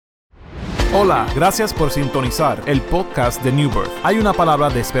Hola, gracias por sintonizar el podcast de New Birth. Hay una palabra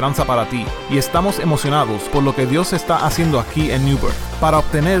de esperanza para ti y estamos emocionados por lo que Dios está haciendo aquí en New Birth. Para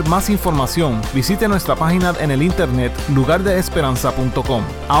obtener más información, visite nuestra página en el internet lugardeesperanza.com.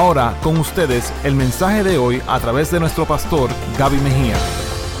 Ahora, con ustedes, el mensaje de hoy a través de nuestro pastor, Gaby Mejía.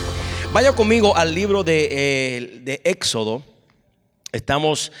 Vaya conmigo al libro de Éxodo.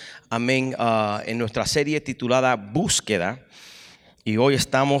 Estamos, en nuestra serie titulada Búsqueda. Y hoy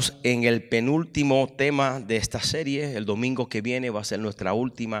estamos en el penúltimo tema de esta serie. El domingo que viene va a ser nuestra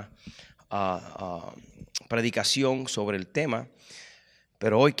última predicación sobre el tema.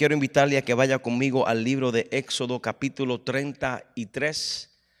 Pero hoy quiero invitarle a que vaya conmigo al libro de Éxodo capítulo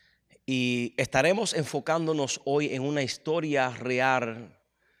 33. Y estaremos enfocándonos hoy en una historia real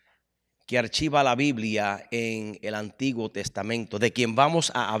que archiva la Biblia en el Antiguo Testamento. De quien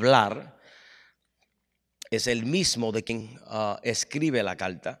vamos a hablar es el mismo de quien escribe la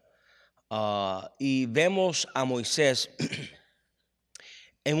carta. Y vemos a Moisés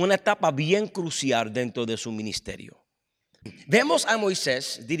en una etapa bien crucial dentro de su ministerio. Vemos a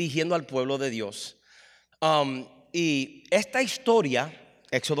Moisés dirigiendo al pueblo de Dios. Y esta historia,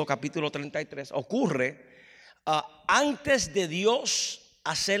 Éxodo capítulo 33, ocurre antes de Dios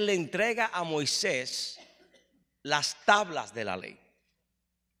hacerle entrega a Moisés las tablas de la ley.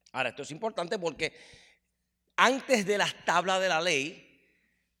 Ahora, esto es importante porque antes de las tablas de la ley,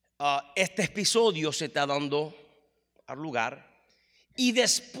 este episodio se está dando al lugar. Y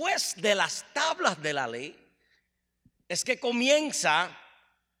después de las tablas de la ley, es que comienza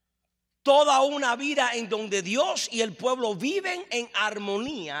toda una vida en donde Dios y el pueblo viven en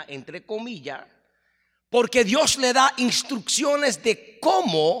armonía, entre comillas, porque Dios le da instrucciones de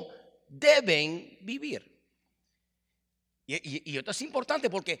cómo deben vivir. Y esto es importante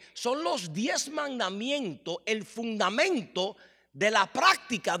porque son los 10 mandamientos el fundamento de la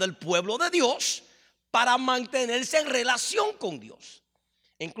práctica del pueblo de Dios para mantenerse en relación con Dios.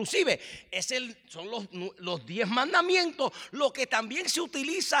 Inclusive son los 10 mandamientos lo que también se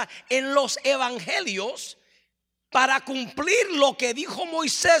utiliza en los evangelios para cumplir lo que dijo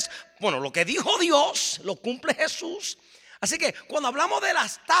Moisés. Bueno, lo que dijo Dios lo cumple Jesús. Así que cuando hablamos de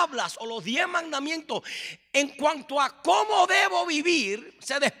las tablas o los 10 mandamientos en cuanto a cómo debo vivir,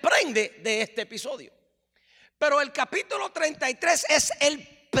 se desprende de este episodio. Pero el capítulo 33 es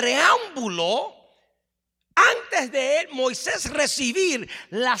el preámbulo antes de Moisés recibir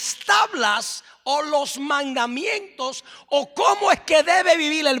las tablas o los mandamientos o cómo es que debe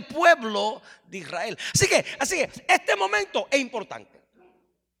vivir el pueblo de Israel. Así que este momento es importante.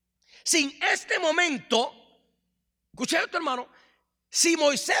 Sin este momento, escucha esto, hermano, si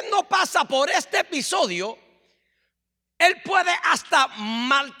Moisés no pasa por este episodio, él puede hasta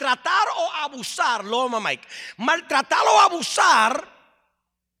maltratar o abusar, maltratar o abusar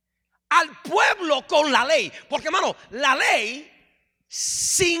al pueblo con la ley. Porque, hermano, la ley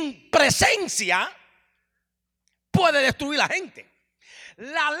sin presencia puede destruir a la gente.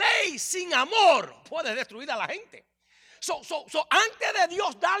 La ley sin amor puede destruir a la gente. Antes de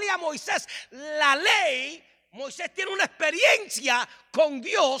Dios darle a Moisés la ley, Moisés tiene una experiencia con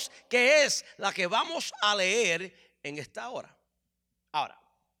Dios que es la que vamos a leer en esta hora. Ahora,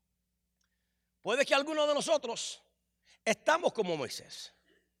 puede que algunos de nosotros estamos como Moisés.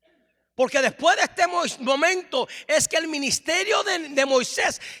 Porque después de este momento es que el ministerio de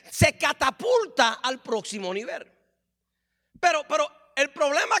Moisés se catapulta al próximo nivel. Pero el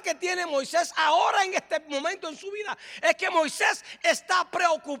problema que tiene Moisés ahora en este momento en su vida es que Moisés está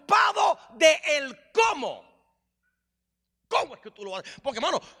preocupado de el cómo. ¿Cómo es que tú lo haces? Porque,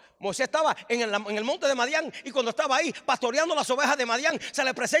 hermano, Moisés estaba en el monte de Madián y cuando estaba ahí pastoreando las ovejas de Madián, se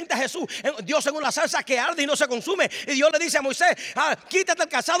le presenta a Jesús, Dios en una salsa que arde y no se consume. Y Dios le dice a Moisés, quítate el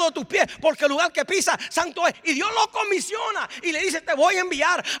calzado de tus pies porque el lugar que pisa santo es. Y Dios lo comisiona y le dice, te voy a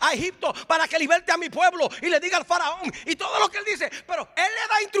enviar a Egipto para que liberte a mi pueblo y le diga al faraón y todo lo que él dice. Pero él le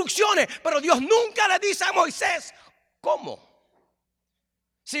da instrucciones, pero Dios nunca le dice a Moisés cómo.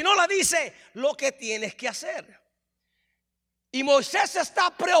 Si no le dice lo que tienes que hacer. Y Moisés está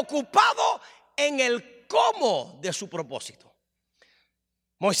preocupado en el cómo de su propósito.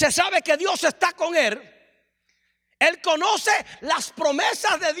 Moisés sabe que Dios está con él. Él conoce las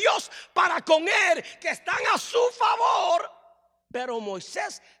promesas de Dios para con él que están a su favor. Pero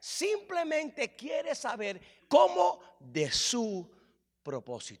Moisés simplemente quiere saber cómo de su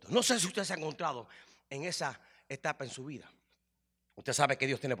propósito. No sé si usted se ha encontrado en esa etapa en su vida. Usted sabe que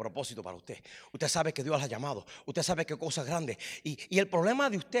Dios tiene propósito para usted. Usted sabe que Dios la ha llamado. Usted sabe que cosas grandes. Y el problema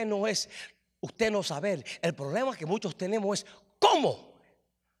de usted no es usted no saber. El problema que muchos tenemos es ¿cómo?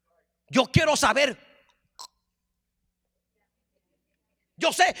 Yo quiero saber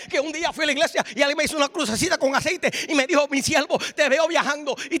Yo sé que un día fui a la iglesia y alguien me hizo una crucecita con aceite y me dijo: mi siervo, te veo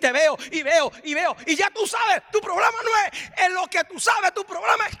viajando y te veo y veo y veo. Y ya tú sabes, tu problema no es en lo que tú sabes, tu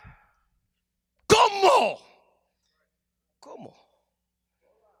problema es ¿cómo?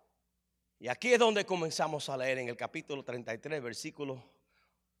 Y aquí es donde comenzamos a leer en el capítulo 33, versículos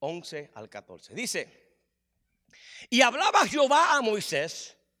 11 al 14. Dice: y hablaba Jehová a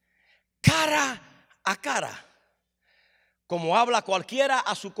Moisés cara a cara, como habla cualquiera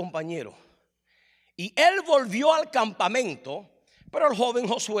a su compañero. Y él volvió al campamento, pero el joven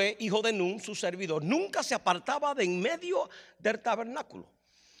Josué, hijo de Nun, su servidor, nunca se apartaba de en medio del tabernáculo.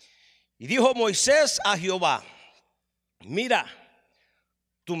 Y dijo Moisés a Jehová: mira,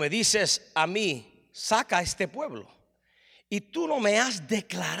 tú me dices a mí, saca a este pueblo, y tú no me has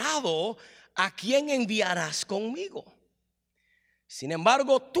declarado a quién enviarás conmigo. Sin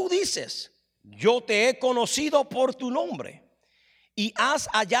embargo, tú dices: yo te he conocido por tu nombre, y has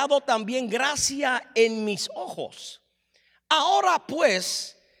hallado también gracia en mis ojos. Ahora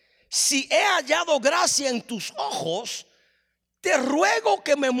pues, si he hallado gracia en tus ojos, te ruego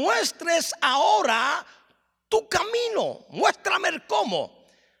que me muestres ahora tu camino. Muéstrame el cómo,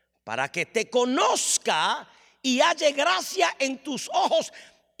 para que te conozca y halle gracia en tus ojos.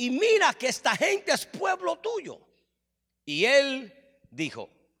 Y mira que esta gente es pueblo tuyo. Y él dijo: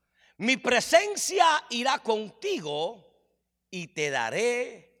 mi presencia irá contigo y te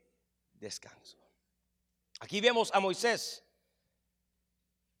daré descanso. Aquí vemos a Moisés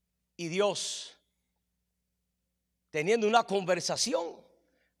y Dios teniendo una conversación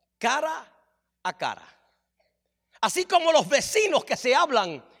cara a cara, así como los vecinos que se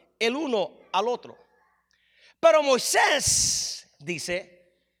hablan el uno al otro. Pero Moisés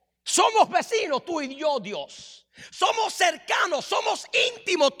dice: somos vecinos tú y yo, Dios. Somos cercanos, somos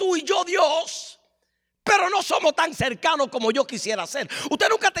íntimos tú y yo, Dios, pero no somos tan cercanos como yo quisiera ser. Usted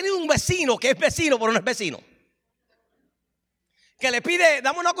nunca ha tenido un vecino que es vecino pero no es vecino, que le pide: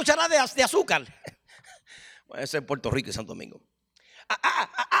 dame una cucharada de azúcar. Bueno, eso es Puerto Rico y Santo Domingo.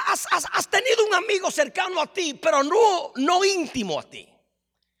 Has tenido un amigo cercano a ti, pero no íntimo a ti.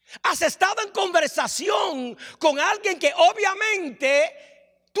 Has estado en conversación con alguien que obviamente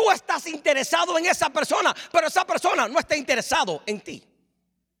tú estás interesado en esa persona, pero esa persona no está interesado en ti.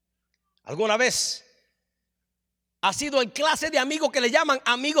 ¿Alguna vez has sido en clase de amigos que le llaman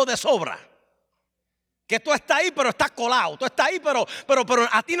amigo de sobra? Que tú estás ahí pero estás colado. Tú estás ahí pero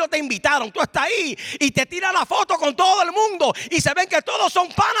a ti no te invitaron. Tú estás ahí y te tiras la foto con todo el mundo y se ven que todos son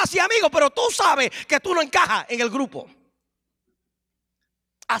panas y amigos, pero tú sabes que tú no encajas en el grupo.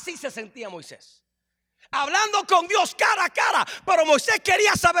 Así se sentía Moisés, hablando con Dios cara a cara. Pero Moisés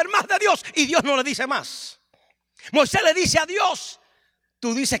quería saber más de Dios y Dios no le dice más. Moisés le dice a Dios: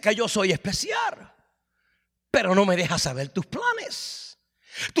 tú dices que yo soy especial, pero no me dejas saber tus planes.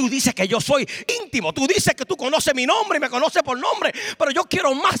 Tú dices que yo soy íntimo, tú dices que tú conoces mi nombre y me conoces por nombre, pero yo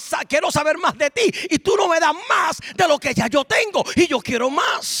quiero saber más de ti y tú no me das más de lo que ya yo tengo y yo quiero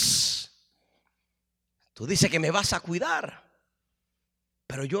más. Tú dices que me vas a cuidar,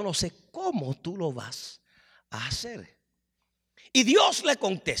 pero yo no sé cómo tú lo vas a hacer. Y Dios le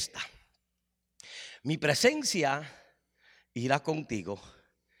contesta: mi presencia irá contigo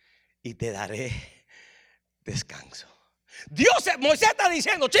y te daré descanso. Moisés está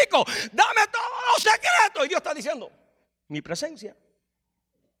diciendo: chicos, dame todos los secretos. Y Dios está diciendo: mi presencia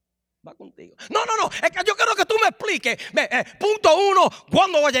va contigo. No, es que yo quiero que tú me expliques. Punto 1,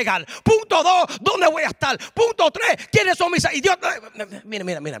 ¿cuándo voy a llegar? Punto 2, ¿dónde voy a estar? Punto 3, ¿quiénes son mis? Y Dios,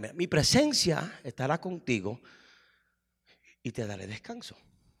 mira, mi presencia estará contigo y te daré descanso.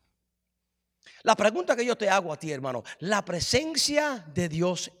 La pregunta que yo te hago a ti, hermano: ¿la presencia de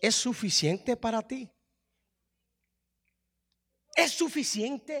Dios es suficiente para ti? ¿Es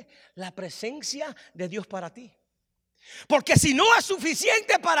suficiente la presencia de Dios para ti? Porque si no es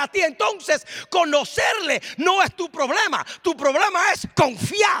suficiente para ti, entonces conocerle no es tu problema. Tu problema es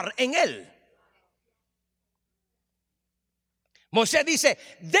confiar en Él. Moisés dice: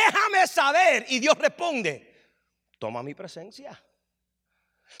 déjame saber. Y Dios responde: toma mi presencia.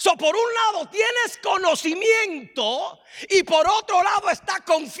 Por un lado tienes conocimiento y por otro lado está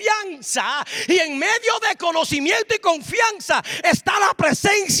confianza. Y en medio de conocimiento y confianza está la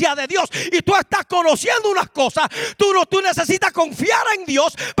presencia de Dios. Y tú estás conociendo unas cosas. Tú necesitas confiar en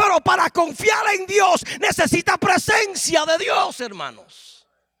Dios, pero para confiar en Dios necesitas presencia de Dios, hermanos.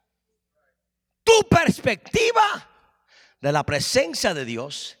 Tu perspectiva de la presencia de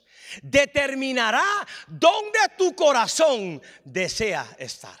Dios determinará dónde tu corazón desea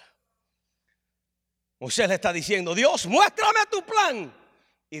estar. Moisés le está diciendo: Dios, muéstrame tu plan.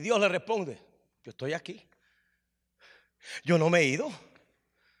 Y Dios le responde: yo estoy aquí. Yo no me he ido.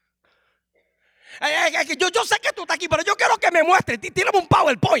 Yo sé que tú estás aquí, pero yo quiero que me muestres. Tírame un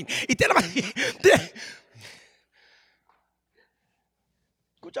PowerPoint. Y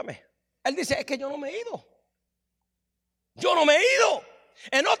escúchame. Él dice, es que yo no me he ido. Yo no me he ido.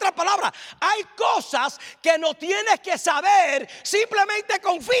 En otras palabras, hay cosas que no tienes que saber. Simplemente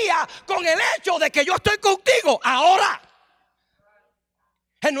confía con el hecho de que yo estoy contigo ahora.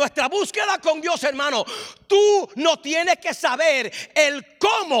 En nuestra búsqueda con Dios, hermano, tú no tienes que saber el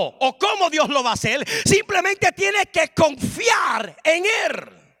cómo o cómo Dios lo va a hacer. Simplemente tienes que confiar en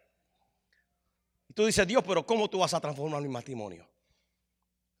Él. Y tú dices, Dios, pero ¿cómo tú vas a transformar mi matrimonio?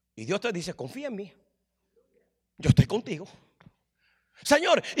 Y Dios te dice, confía en mí. Yo estoy contigo.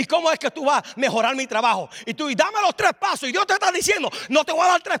 Señor, ¿y cómo es que tú vas a mejorar mi trabajo? Y tú, y dame los 3 pasos. Y Dios te está diciendo, no te voy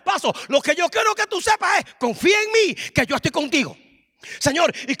a dar 3 pasos. Lo que yo quiero que tú sepas es, confía en mí, que yo estoy contigo.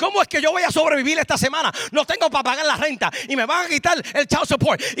 Señor, ¿y cómo es que yo voy a sobrevivir esta semana? No tengo para pagar la renta y me van a quitar el child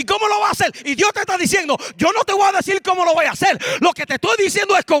support. ¿Y cómo lo va a hacer? Y Dios te está diciendo, yo no te voy a decir cómo lo voy a hacer. Lo que te estoy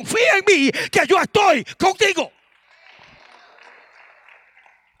diciendo es, confía en mí, que yo estoy contigo.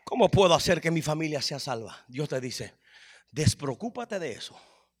 ¿Cómo puedo hacer que mi familia sea salva? Dios te dice, despreocúpate de eso.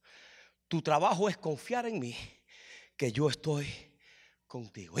 Tu trabajo es confiar en mí, que yo estoy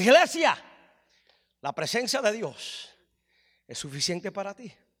contigo. Iglesia, la presencia de Dios ¿es suficiente para ti?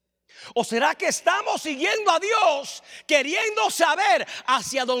 ¿O será que estamos siguiendo a Dios queriendo saber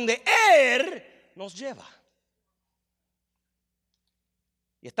hacia dónde Él nos lleva?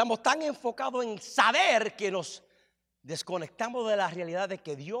 Y estamos tan enfocados en saber que nos desconectamos de la realidad de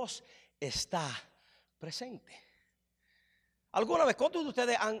que Dios está presente. ¿Alguna vez, cuántos de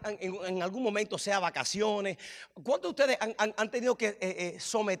ustedes en algún momento, sea vacaciones, cuántos de ustedes han tenido que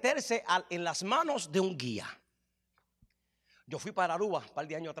someterse en las manos de un guía? Yo fui para Aruba un par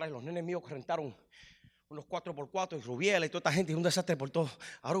de años atrás. Los nenes míos rentaron unos 4x4 y Rubiela y toda esta gente. Y un desastre por todo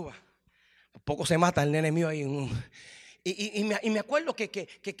Aruba. Por poco se mata el nene mío ahí. Y me acuerdo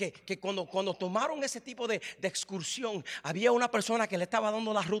que cuando tomaron ese tipo de excursión, había una persona que le estaba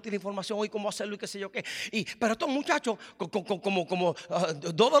dando la ruta y la información hoy cómo hacerlo y qué sé yo qué. Pero estos muchachos, como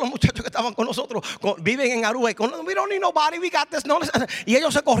todos los muchachos que estaban con nosotros, viven en Aruba. Y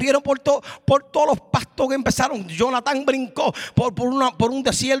ellos se corrieron por todos los pastos que empezaron. Jonathan brincó por un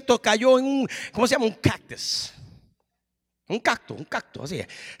desierto, cayó en un, ¿cómo se llama? Un cactus. Un cactus, así es.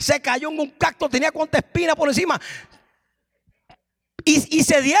 Se cayó en un cactus, tenía cuánta espina por encima. Y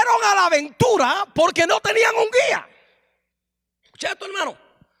se dieron a la aventura porque no tenían un guía. Escucha esto, hermano.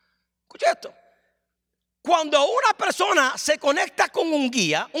 Escucha esto. Cuando una persona se conecta con un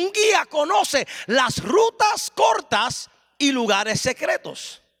guía conoce las rutas cortas y lugares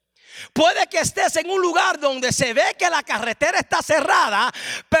secretos. Puede que estés en un lugar donde se ve que la carretera está cerrada,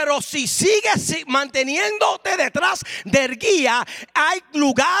 pero si sigues manteniéndote detrás del guía, hay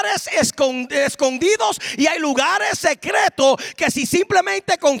lugares escondidos y hay lugares secretos que si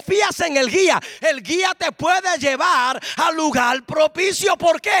simplemente confías en el guía te puede llevar al lugar propicio.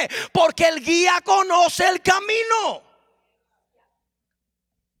 ¿Por qué? Porque el guía conoce el camino.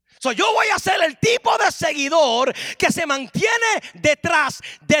 Yo voy a ser el tipo de seguidor que se mantiene detrás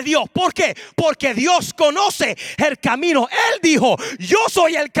de Dios. ¿Por qué? Porque Dios conoce el camino. Él dijo, yo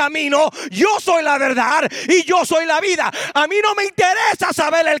soy el camino, yo soy la verdad y yo soy la vida. A mí no me interesa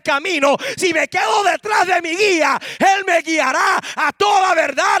saber el camino. Si me quedo detrás de mi guía, Él me guiará a toda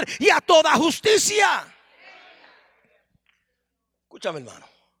verdad y a toda justicia. Escúchame, hermano.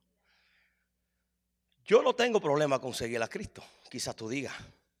 Yo no tengo problema con seguir a Cristo. Quizás tú digas.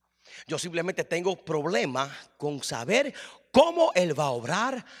 Yo simplemente tengo problemas con saber cómo Él va a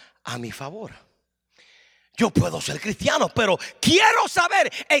obrar a mi favor. Yo puedo ser cristiano, pero quiero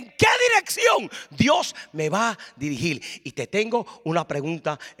saber en qué dirección Dios me va a dirigir. Y te tengo una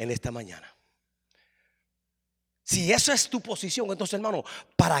pregunta en esta mañana. Si esa es tu posición, entonces, hermano,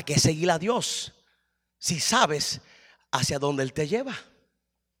 ¿para qué seguir a Dios si sabes hacia dónde Él te lleva?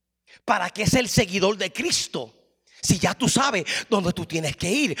 ¿Para qué ser seguidor de Cristo si ya tú sabes dónde tú tienes que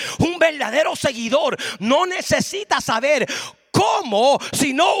ir? Un verdadero seguidor no necesita saber cómo,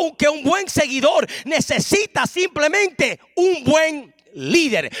 sino que un buen seguidor necesita simplemente un buen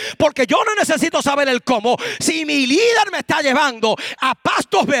líder. Porque yo no necesito saber el cómo. Si mi líder me está llevando a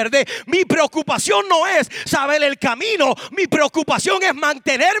pastos verdes, mi preocupación no es saber el camino. Mi preocupación es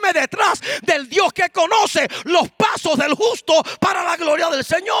mantenerme detrás del Dios que conoce los pasos del justo para la gloria del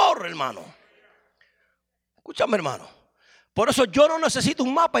Señor, hermano. Escúchame, hermano. Por eso yo no necesito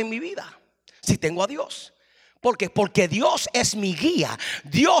un mapa en mi vida si tengo a Dios. ¿Por qué? Porque Dios es mi guía,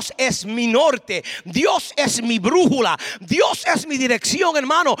 Dios es mi norte, Dios es mi brújula, Dios es mi dirección,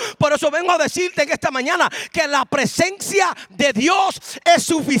 hermano. Por eso vengo a decirte en esta mañana que la presencia de Dios es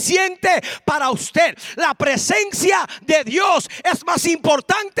suficiente para usted. La presencia de Dios es más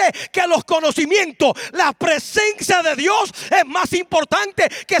importante que los conocimientos. La presencia de Dios es más importante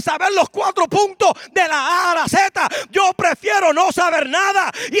que saber los 4 puntos de la A a la Z. Yo prefiero no saber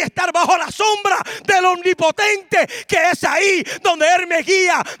nada y estar bajo la sombra del omnipotente, que es ahí donde Él me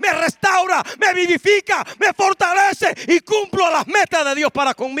guía, me restaura, me vivifica, me fortalece y cumplo las metas de Dios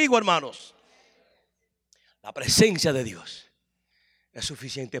para conmigo, hermanos. La presencia de Dios es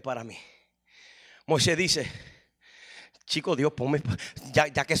suficiente para mí. Moisés dice: chico, Dios, ponme,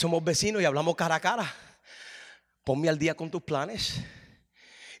 ya que somos vecinos y hablamos cara a cara, ponme al día con tus planes.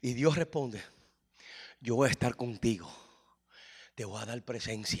 Y Dios responde: yo voy a estar contigo, te voy a dar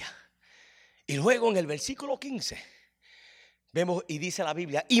presencia. Y luego en el versículo 15 vemos y dice la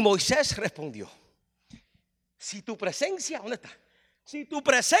Biblia: y Moisés respondió: si tu presencia, ¿dónde está? Si tu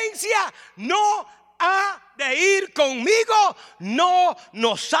presencia no ha de ir conmigo, no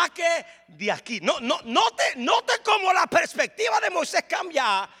nos saque de aquí. Note cómo la perspectiva de Moisés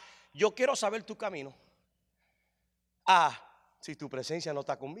cambia. Yo quiero saber tu camino. Si tu presencia no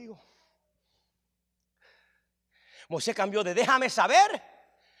está conmigo. Moisés cambió de déjame saber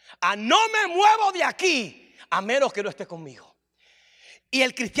a no me muevo de aquí a menos que no esté conmigo. Y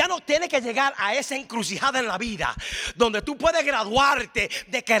el cristiano tiene que llegar a esa encrucijada en la vida donde tú puedes graduarte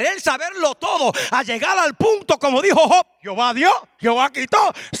de querer saberlo todo a llegar al punto, como dijo Job: Jehová dio, Jehová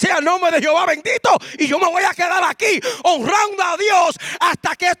quitó, sea el nombre de Jehová bendito, y yo me voy a quedar aquí honrando a Dios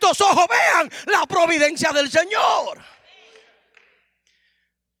hasta que estos ojos vean la providencia del Señor.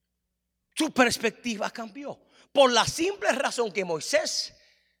 Su perspectiva cambió por la simple razón que Moisés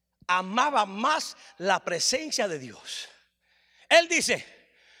amaba más la presencia de Dios. Él dice: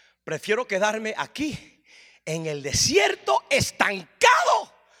 prefiero quedarme aquí en el desierto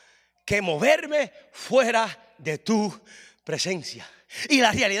estancado que moverme fuera de tu presencia. Y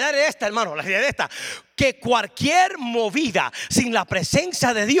la realidad es esta, hermano, la realidad es esta: que cualquier movida sin la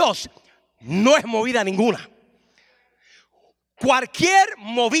presencia de Dios no es movida ninguna. Cualquier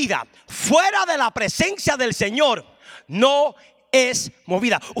movida fuera de la presencia del Señor no es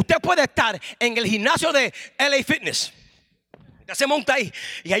movida. Usted puede estar en el gimnasio de LA Fitness, usted se monta ahí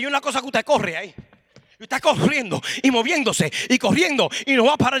y hay una cosa que usted corre ahí. Usted está corriendo y moviéndose y corriendo y no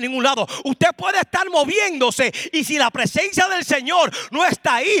va para ningún lado. Usted puede estar moviéndose y si la presencia del Señor no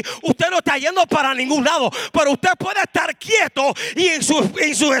está ahí, usted no está yendo para ningún lado. Pero usted puede estar quieto y en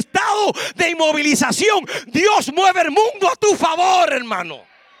su estado de inmovilización, Dios mueve el mundo a tu favor, hermano.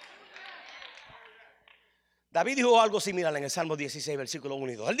 David dijo algo similar en el Salmo 16, versículo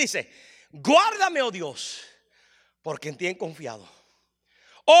 1 y 2. Él dice: guárdame, oh Dios, porque en ti he confiado.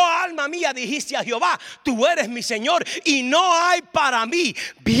 Oh alma mía, dijiste a Jehová: tú eres mi Señor y no hay para mí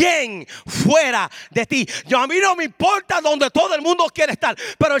bien fuera de ti. A mí no me importa donde todo el mundo quiere estar,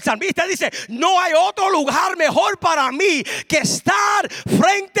 pero el salmista dice: no hay otro lugar mejor para mí que estar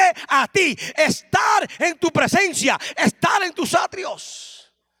frente a ti, estar en tu presencia, estar en tus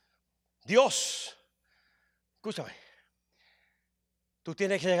atrios. Dios, escúchame, tú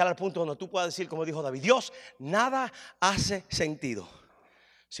tienes que llegar al punto donde tú puedas decir, como dijo David: Dios, nada hace sentido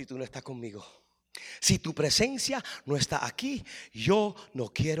si tú no estás conmigo. Si tu presencia no está aquí, yo no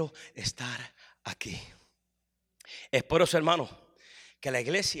quiero estar aquí. Es por eso, hermano, que la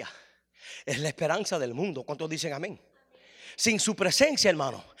iglesia es la esperanza del mundo. ¿Cuántos dicen amén? Sin su presencia,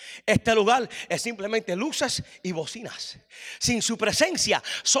 hermano, este lugar es simplemente luces y bocinas. Sin su presencia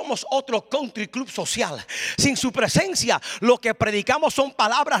somos otro country club social. Sin su presencia lo que predicamos son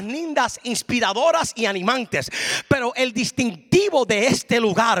palabras lindas, inspiradoras y animantes. Pero el distintivo de este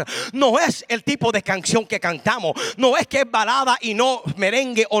lugar no es el tipo de canción que cantamos. No es que es balada y no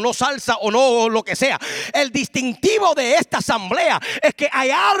merengue o no salsa o no lo que sea. El distintivo de esta asamblea es que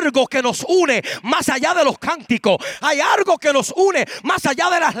hay algo que nos une más allá de los cánticos. Hay algo que nos une más allá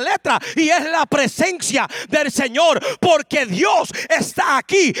de las letras, y es la presencia del Señor, porque Dios está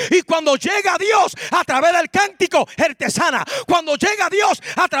aquí. Y cuando llega Dios a través del cántico, Él te sana. Cuando llega Dios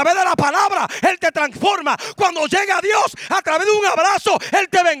a través de la palabra, Él te transforma. Cuando llega Dios a través de un abrazo, Él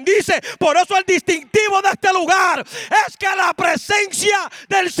te bendice. Por eso el distintivo de este lugar es que la presencia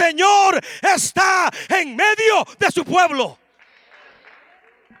del Señor está en medio de su pueblo.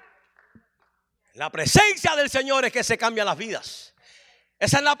 La presencia del Señor es que se cambian las vidas.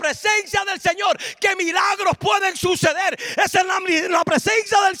 Es en la presencia del Señor que milagros pueden suceder. Es en la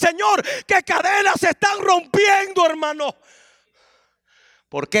presencia del Señor que cadenas se están rompiendo, hermano.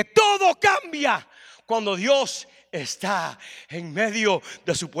 Porque todo cambia cuando Dios está en medio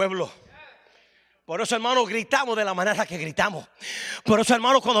de su pueblo. Por eso, hermano, gritamos de la manera que gritamos. Por eso,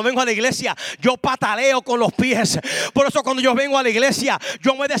 hermano, cuando vengo a la iglesia, yo pataleo con los pies. Por eso, cuando yo vengo a la iglesia,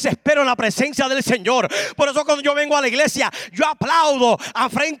 yo me desespero en la presencia del Señor. Por eso, cuando yo vengo a la iglesia, yo aplaudo a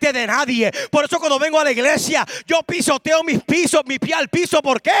frente de nadie. Por eso, cuando vengo a la iglesia, yo pisoteo mi pie al piso.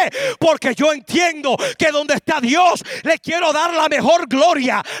 ¿Por qué? Porque yo entiendo que donde está Dios, le quiero dar la mejor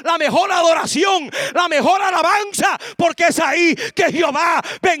gloria, la mejor adoración, la mejor alabanza. Porque es ahí que Jehová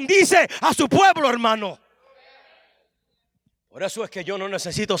bendice a su pueblo, hermano. Por eso es que yo no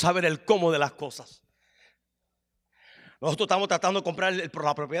necesito saber el cómo de las cosas. Nosotros estamos tratando de comprar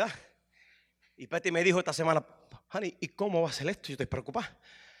la propiedad. Y Petty me dijo esta semana: honey, ¿y cómo va a ser esto? Yo estoy preocupado.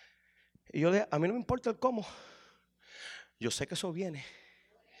 Y yo dije: a mí no me importa el cómo. Yo sé que eso viene.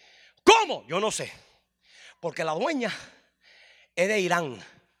 ¿Cómo? Yo no sé. Porque la dueña es de Irán.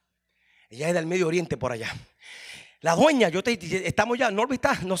 Ella es del Medio Oriente por allá. La dueña, estamos ya, Norby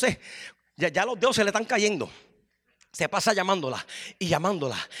está, no sé. Ya los dedos se le están cayendo. Se pasa llamándola y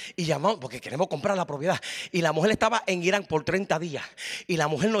llamándola y llamando, porque queremos comprar la propiedad. Y la mujer estaba en Irán por 30 días y la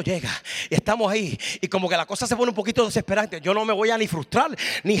mujer no llega. Y estamos ahí y como que la cosa se pone un poquito desesperante. Yo no me voy a ni frustrar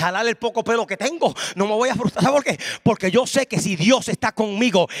ni jalar el poco pelo que tengo. No me voy a frustrar. ¿Por qué? Porque yo sé que si Dios está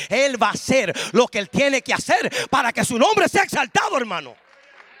conmigo, Él va a hacer lo que Él tiene que hacer para que su nombre sea exaltado, hermano.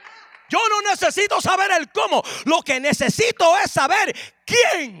 Yo no necesito saber el cómo. Lo que necesito es saber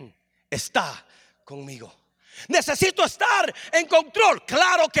quién está conmigo. ¿Necesito estar en control?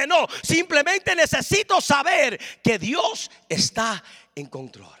 Claro que no. Simplemente necesito saber que Dios está en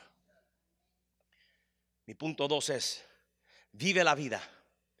control. Mi punto 2 es: vive la vida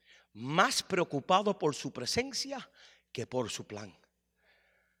más preocupado por su presencia que por su plan.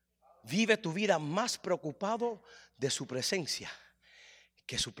 Vive tu vida más preocupado de su presencia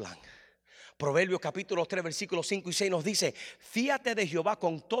que su plan. Proverbios capítulo 3 versículos 5 y 6 nos dice: fíate de Jehová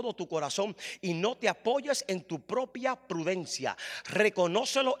con todo tu corazón y no te apoyes en tu propia prudencia.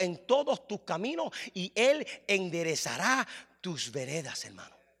 Reconócelo en todos tus caminos y Él enderezará tus veredas,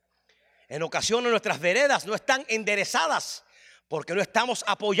 hermano. En ocasiones nuestras veredas no están enderezadas porque no estamos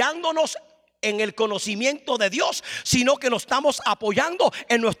apoyándonos en el conocimiento de Dios, sino que nos estamos apoyando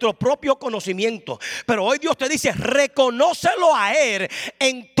en nuestro propio conocimiento. Pero hoy Dios te dice: reconócelo a Él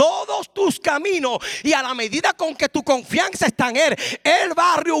en todos tus caminos, y a la medida con que tu confianza está en Él, Él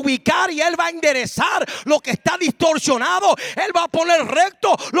va a reubicar y Él va a enderezar lo que está distorsionado. Él va a poner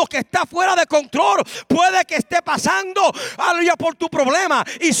recto lo que está fuera de control. Puede que esté pasando por tu problema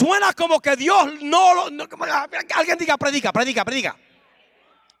y suena como que Dios alguien diga: predica.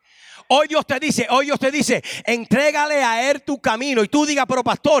 Hoy Dios te dice, entrégale a Él tu camino. Y tú digas: pero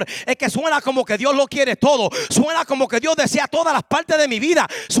pastor, es que suena como que Dios lo quiere todo. Suena como que Dios desea todas las partes de mi vida.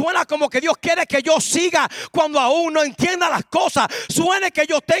 Suena como que Dios quiere que yo siga cuando aún no entienda las cosas. Suena que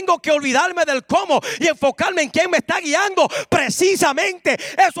yo tengo que olvidarme del cómo y enfocarme en quién me está guiando. Precisamente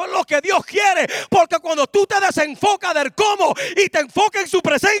eso es lo que Dios quiere. Porque cuando tú te desenfocas del cómo y te enfocas en su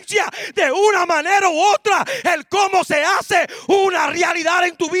presencia, de una manera u otra, el cómo se hace una realidad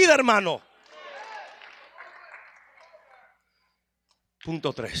en tu vida, hermano.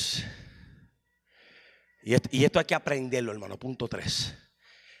 Punto 3. Y esto hay que aprenderlo, hermano. Punto 3.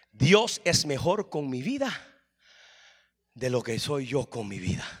 Dios es mejor con mi vida de lo que soy yo con mi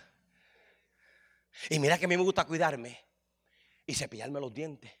vida. Y mira que a mí me gusta cuidarme y cepillarme los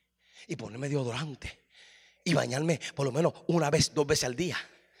dientes y ponerme deodorante y bañarme por lo menos 1 vez, 2 veces al día.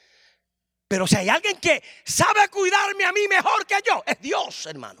 Pero si hay alguien que sabe cuidarme a mí mejor que yo, es Dios,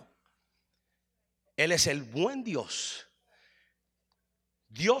 hermano. Él es el buen Dios.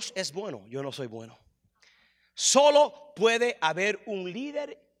 Dios es bueno, yo no soy bueno. Solo puede haber un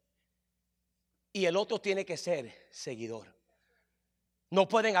líder y el otro tiene que ser seguidor. No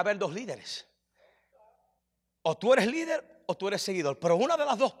pueden haber 2 líderes. O tú eres líder o tú eres seguidor, pero una de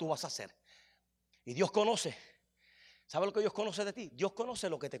las 2 tú vas a ser. Y Dios conoce. ¿Sabe lo que Dios conoce de ti? Dios conoce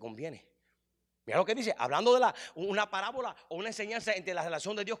lo que te conviene. Mira lo que dice, hablando de una parábola o una enseñanza entre la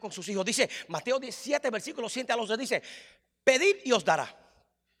relación de Dios con sus hijos. Dice Mateo 17 versículos 7 al 11, dice: pedid y os dará,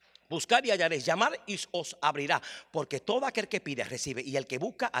 buscar y hallaréis, llamar y os abrirá. Porque todo aquel que pide recibe, y el que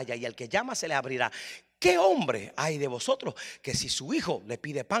busca halla, y el que llama se le abrirá. ¿Qué hombre hay de vosotros que si su hijo le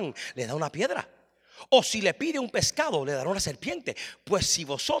pide pan, le da una piedra? O si le pide un pescado, le dará una serpiente. Pues si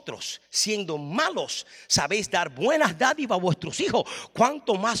vosotros, siendo malos, sabéis dar buenas dádivas a vuestros hijos,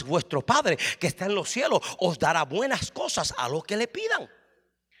 cuánto más vuestro Padre que está en los cielos os dará buenas cosas a los que le pidan.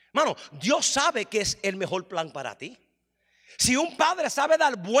 Hermano, Dios sabe que es el mejor plan para ti. Si un padre sabe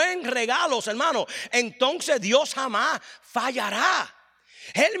dar buen regalos, hermano, entonces Dios jamás fallará.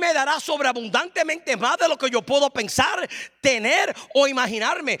 Él me dará sobreabundantemente más de lo que yo puedo pensar, tener o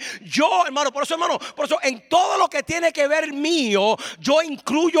imaginarme. Yo, hermano, por eso en todo lo que tiene que ver mío, yo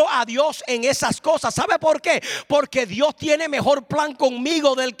incluyo a Dios en esas cosas. ¿Sabe por qué? Porque Dios tiene mejor plan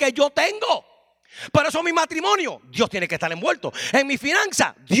conmigo del que yo tengo. Por eso mi matrimonio, Dios tiene que estar envuelto. En mi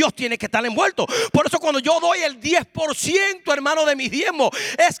finanza, Dios tiene que estar envuelto. Por eso cuando yo doy el 10%, hermano, de mis diezmos,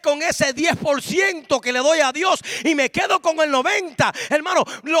 es con ese 10% que le doy a Dios y me quedo con el 90%. Hermano,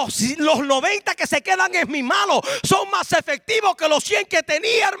 los 90 que se quedan en mis manos son más efectivos que los 100 que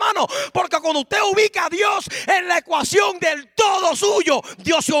tenía, hermano. Porque cuando usted ubica a Dios en la ecuación del todo suyo,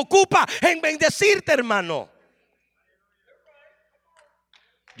 Dios se ocupa en bendecirte, hermano.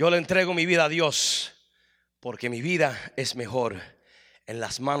 Yo le entrego mi vida a Dios porque mi vida es mejor en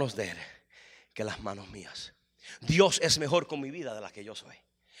las manos de Él que en las manos mías. Dios es mejor con mi vida de la que yo soy.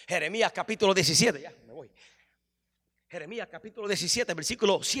 Jeremías capítulo 17, ya me voy. Jeremías capítulo 17,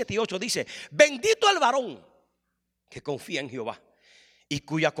 versículos 7 y 8 dice: bendito el varón que confía en Jehová y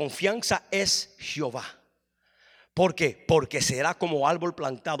cuya confianza es Jehová. ¿Por qué? Porque será como árbol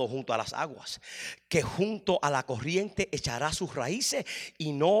plantado junto a las aguas, que junto a la corriente echará sus raíces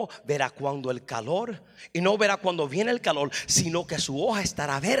y no verá cuando viene el calor, sino que su hoja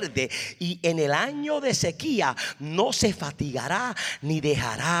estará verde y en el año de sequía no se fatigará ni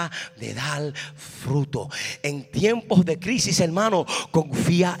dejará de dar fruto. En tiempos de crisis, hermano,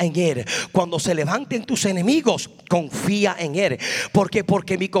 confía en Él. Cuando se levanten tus enemigos, confía en Él. ¿Por qué?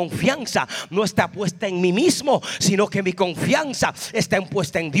 Porque mi confianza no está puesta en mí mismo, sino que mi confianza está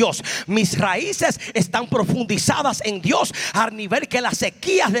puesta en Dios. Mis raíces están profundizadas en Dios al nivel que las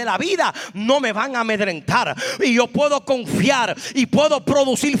sequías de la vida no me van a amedrentar. Y yo puedo confiar y puedo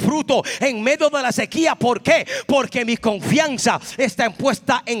producir fruto en medio de la sequía. ¿Por qué? Porque mi confianza está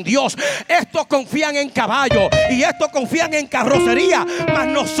puesta en Dios. Estos confían en caballo y estos confían en carrocería, mas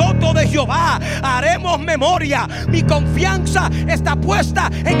nosotros de Jehová haremos memoria. Mi confianza está puesta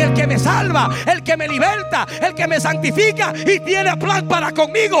en el que me salva, el que me liberta, el que me santifica y tiene plan para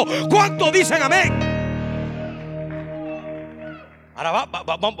conmigo. ¿Cuántos dicen amén? Ahora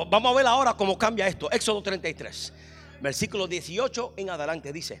vamos a ver ahora cómo cambia esto. Éxodo 33, versículo 18 en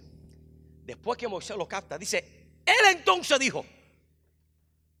adelante dice: después que Moisés lo capta, dice, él entonces dijo,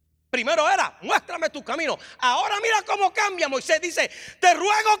 primero era, muéstrame tu camino. Ahora mira cómo cambia. Moisés dice, te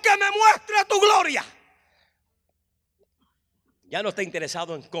ruego que me muestre tu gloria. Ya no está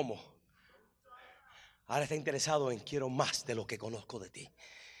interesado en cómo. Ahora está interesado en quiero más de lo que conozco de ti.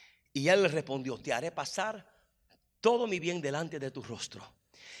 Y él le respondió, te haré pasar todo mi bien delante de tu rostro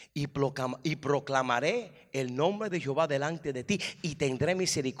y proclamaré el nombre de Jehová delante de ti y tendré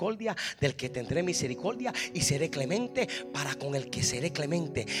misericordia del que tendré misericordia y seré clemente para con el que seré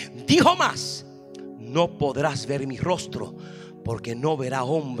clemente. Dijo más, no podrás ver mi rostro porque no me verá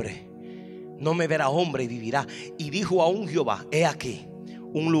hombre y vivirá. Y dijo aún Jehová, he aquí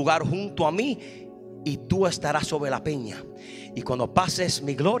un lugar junto a mí y tú estarás sobre la peña. Y cuando pases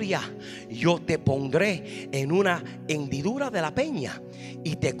mi gloria, yo te pondré en una hendidura de la peña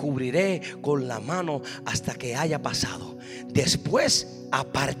y te cubriré con la mano hasta que haya pasado. Después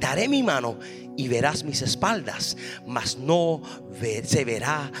apartaré mi mano y verás mis espaldas, mas no se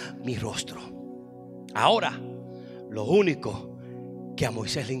verá mi rostro. Ahora, lo único que a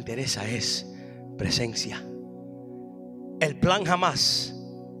Moisés le interesa es presencia. El plan jamás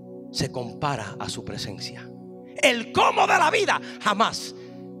se compara a su presencia. El cómo de la vida jamás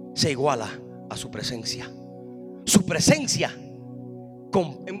se iguala a su presencia. Su presencia,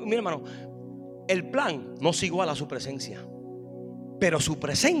 mi hermano, el plan no se iguala a su presencia, pero su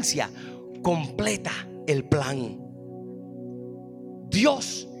presencia completa el plan.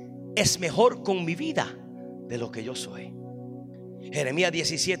 Dios es mejor con mi vida de lo que yo soy. Jeremías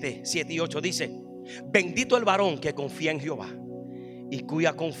 17, 7 y 8 dice, bendito el varón que confía en Jehová y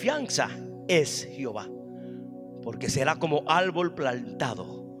cuya confianza es Jehová, porque será como árbol plantado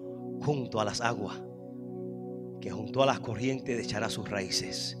junto a las aguas, que junto a las corrientes echará sus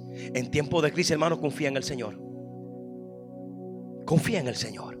raíces. En tiempo de crisis, hermano, confía en el Señor. Confía en el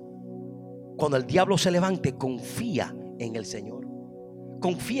Señor. Cuando el diablo se levante, confía en el Señor.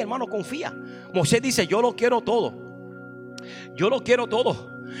 Confía, hermano, confía. Moisés dice, yo lo quiero todo. Yo lo quiero todo.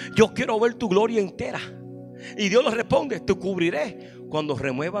 Yo quiero ver tu gloria entera. Y Dios le responde, te cubriré cuando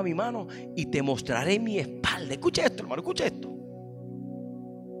remueva mi mano y te mostraré mi espalda. Escuche esto, hermano, escuche esto.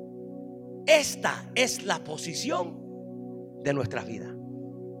 Esta es la posición de nuestras vidas.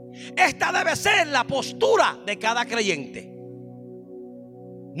 Esta debe ser la postura de cada creyente.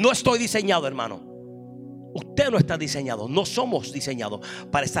 No estoy diseñado, hermano. Usted no está diseñado. No somos diseñados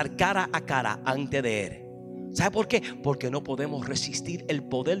para estar cara a cara ante de Él. ¿Sabe por qué? Porque no podemos resistir el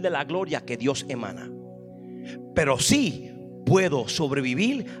poder de la gloria que Dios emana. Pero sí puedo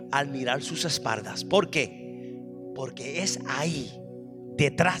sobrevivir al mirar sus espaldas. ¿Por qué? Porque es ahí,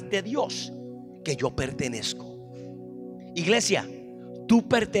 detrás de Dios, que yo pertenezco. Iglesia, tú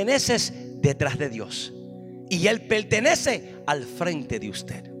perteneces detrás de Dios y Él pertenece al frente de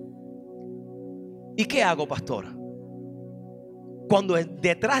usted. ¿Y qué hago, pastor? Cuando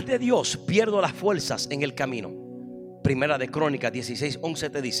detrás de Dios pierdo las fuerzas en el camino. Primera de Crónicas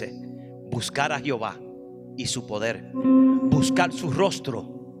 16:11 te dice: buscar a Jehová y su poder, buscar su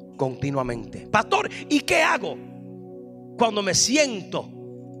rostro continuamente. Pastor, ¿y qué hago cuando me siento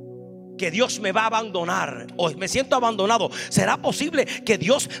que Dios me va a abandonar o me siento abandonado? ¿Será posible que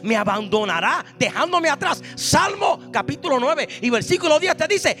Dios me abandonará dejándome atrás? Salmo capítulo 9 y versículo 10 te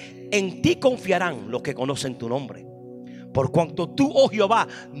dice: en ti confiarán los que conocen tu nombre, por cuanto tú, oh Jehová,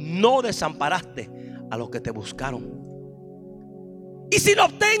 no desamparaste a los que te buscaron. Y si no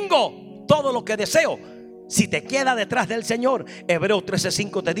obtengo todo lo que deseo, si te queda detrás del Señor, Hebreos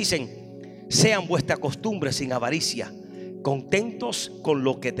 13:5 te dicen: sean vuestra costumbre sin avaricia, contentos con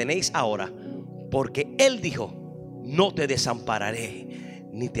lo que tenéis ahora, porque Él dijo: no te desampararé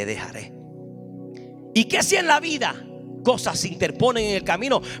ni te dejaré. ¿Y qué si en la vida cosas se interponen en el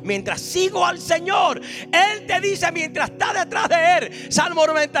camino mientras sigo al Señor? Él te dice mientras está detrás de Él. Salmo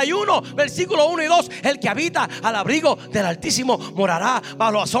 91 versículo 1 y 2: el que habita al abrigo del Altísimo morará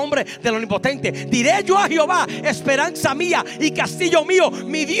bajo la sombra del Omnipotente. Diré yo a Jehová, esperanza mía y castillo mío,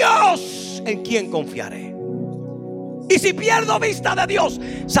 mi Dios, en quien confiaré. Y si pierdo vista de Dios,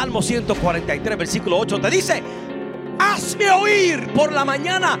 Salmo 143 versículo 8 te dice: hazme oír por la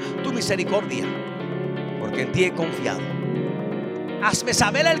mañana tu misericordia, porque en ti he confiado. Hazme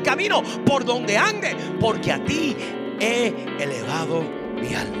saber el camino por donde ande, porque a ti he elevado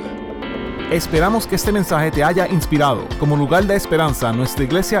mi alma. Esperamos que este mensaje te haya inspirado. Como Lugar de Esperanza, nuestra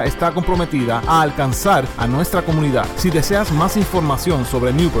iglesia está comprometida a alcanzar a nuestra comunidad. Si deseas más información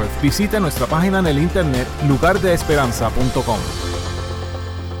sobre New Birth, visita nuestra página en el internet lugardeesperanza.com.